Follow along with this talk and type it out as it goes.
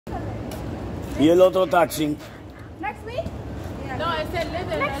¿Y el otro taxi? Next week? No, es el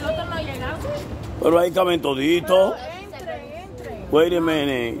líder, el otro no ha llegado. Pero ahí caben toditos. Entre. Wait a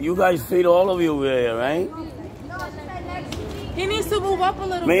minute. You guys fit all of you there, right? He needs to move up a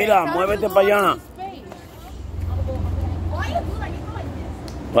little Mira, bit. muévete para allá.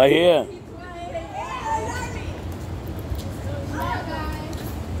 Right here.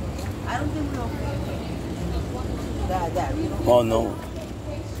 Oh no.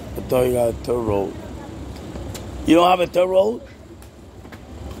 I thought you got a third road. You don't have a third road?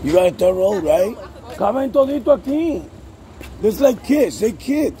 You got a third road, right? Caben todito aquí. It's like kids. They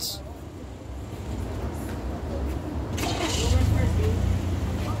kids.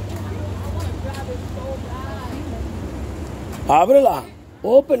 Ábrela.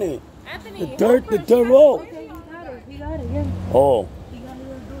 Open it. Anthony, The third row. He got it, yeah. Oh.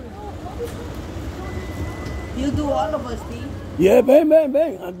 You do all of us, Steve. Yeah, bang.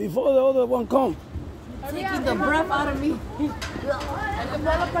 And before the other one come. Taking the breath out of me.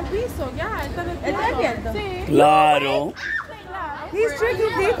 Ponlo para el piso, ya. Está abierto? Sí. Claro. He's tricky,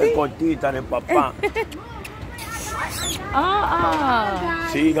 Es Titi. cortita de papá.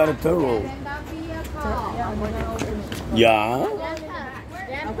 Sí, you got a third row. Yeah.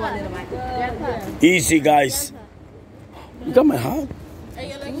 Easy, guys. You got my hat.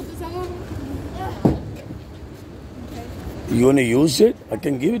 You wanna use it? I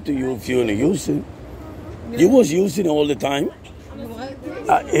can give it to you if you wanna use it. You was using it all the time.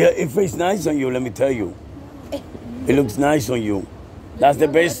 It feels nice on you, let me tell you. It looks nice on you. That's the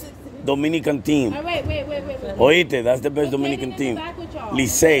best Dominican team. Wait. Oíste, that's the best Dominican team.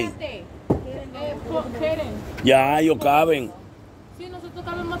 Licey. Ya, ellos caben. Sí, nosotros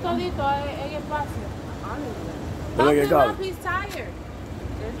cabemos todito en espacio. ¿Dónde que cabe? He's tired.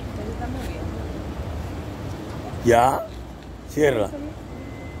 Ya. Cierra.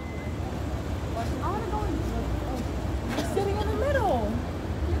 He's sitting in the middle.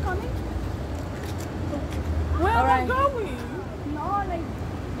 You're coming? Where are we going?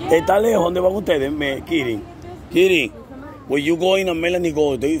 Está lejos, ¿dónde van ustedes? Kiri, where you going and Melanie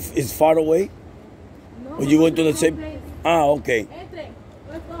go? It's far away? Or you going to the same? Ah, okay.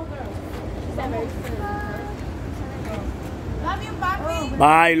 Let's go, girl. Love you, papi.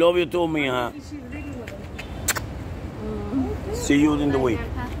 Bye, love you too, mija. See you in the week.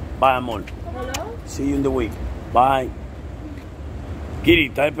 Bye, amor. See you in the week. Bye. Kiri,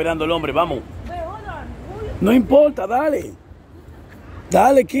 está esperando el hombre, vamos. No importa, dale.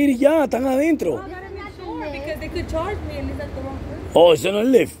 Dale, Kiri, ya, están adentro. Because they could charge me and it's at the wrong place. Oh, ese no es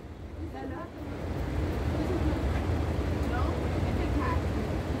el lift.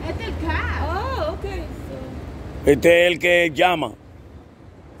 Este es el cab. Oh, okay. Este es el que llama.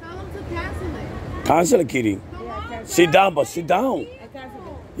 Tell him to cancel it. Cancel it, Kiri. Sit down, but sit down. I canceled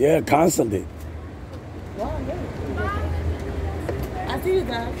it. Yeah, cancel it. Wow, yeah. I see you,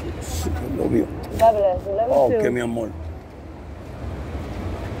 Dad. Love you. God bless you. Love you Okay, mi amor.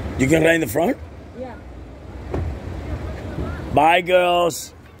 You can ride in the front? Yeah. Bye,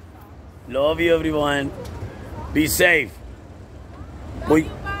 girls. Love you, everyone. Be safe.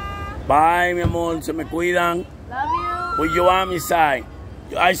 Bye, mi amor. Se me cuidan. Love you. Put your arm inside.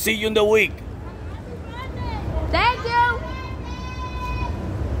 I see you in the week. Thank you.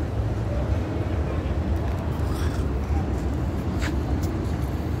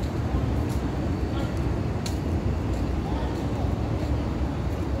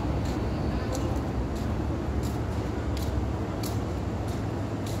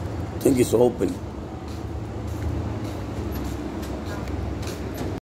 I think it's open.